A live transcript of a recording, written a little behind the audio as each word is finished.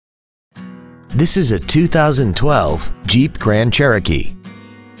This is a 2012 Jeep Grand Cherokee.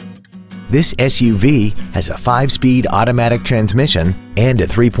 This SUV has a 5-speed automatic transmission and a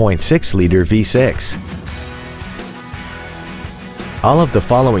 3.6-liter V6. All of the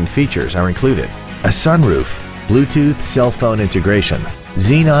following features are included: a sunroof, Bluetooth cell phone integration,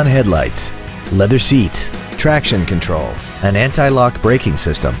 xenon headlights, leather seats, traction control, an anti-lock braking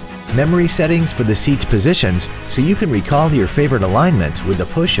system, memory settings for the seat's positions so you can recall your favorite alignments with the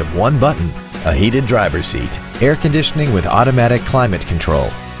push of one button, a heated driver's seat, air conditioning with automatic climate control,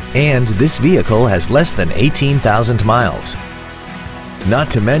 and this vehicle has less than 18,000 miles.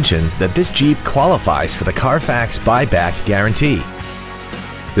 Not to mention that this Jeep qualifies for the Carfax buyback guarantee.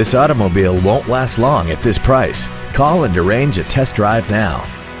 This automobile won't last long at this price. Call and arrange a test drive now.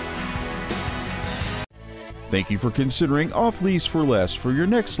 Thank you for considering off-lease for less for your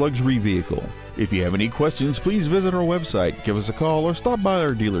next luxury vehicle. If you have any questions, please visit our website, give us a call, or stop by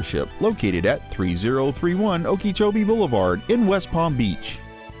our dealership located at 3031 Okeechobee Boulevard in West Palm Beach.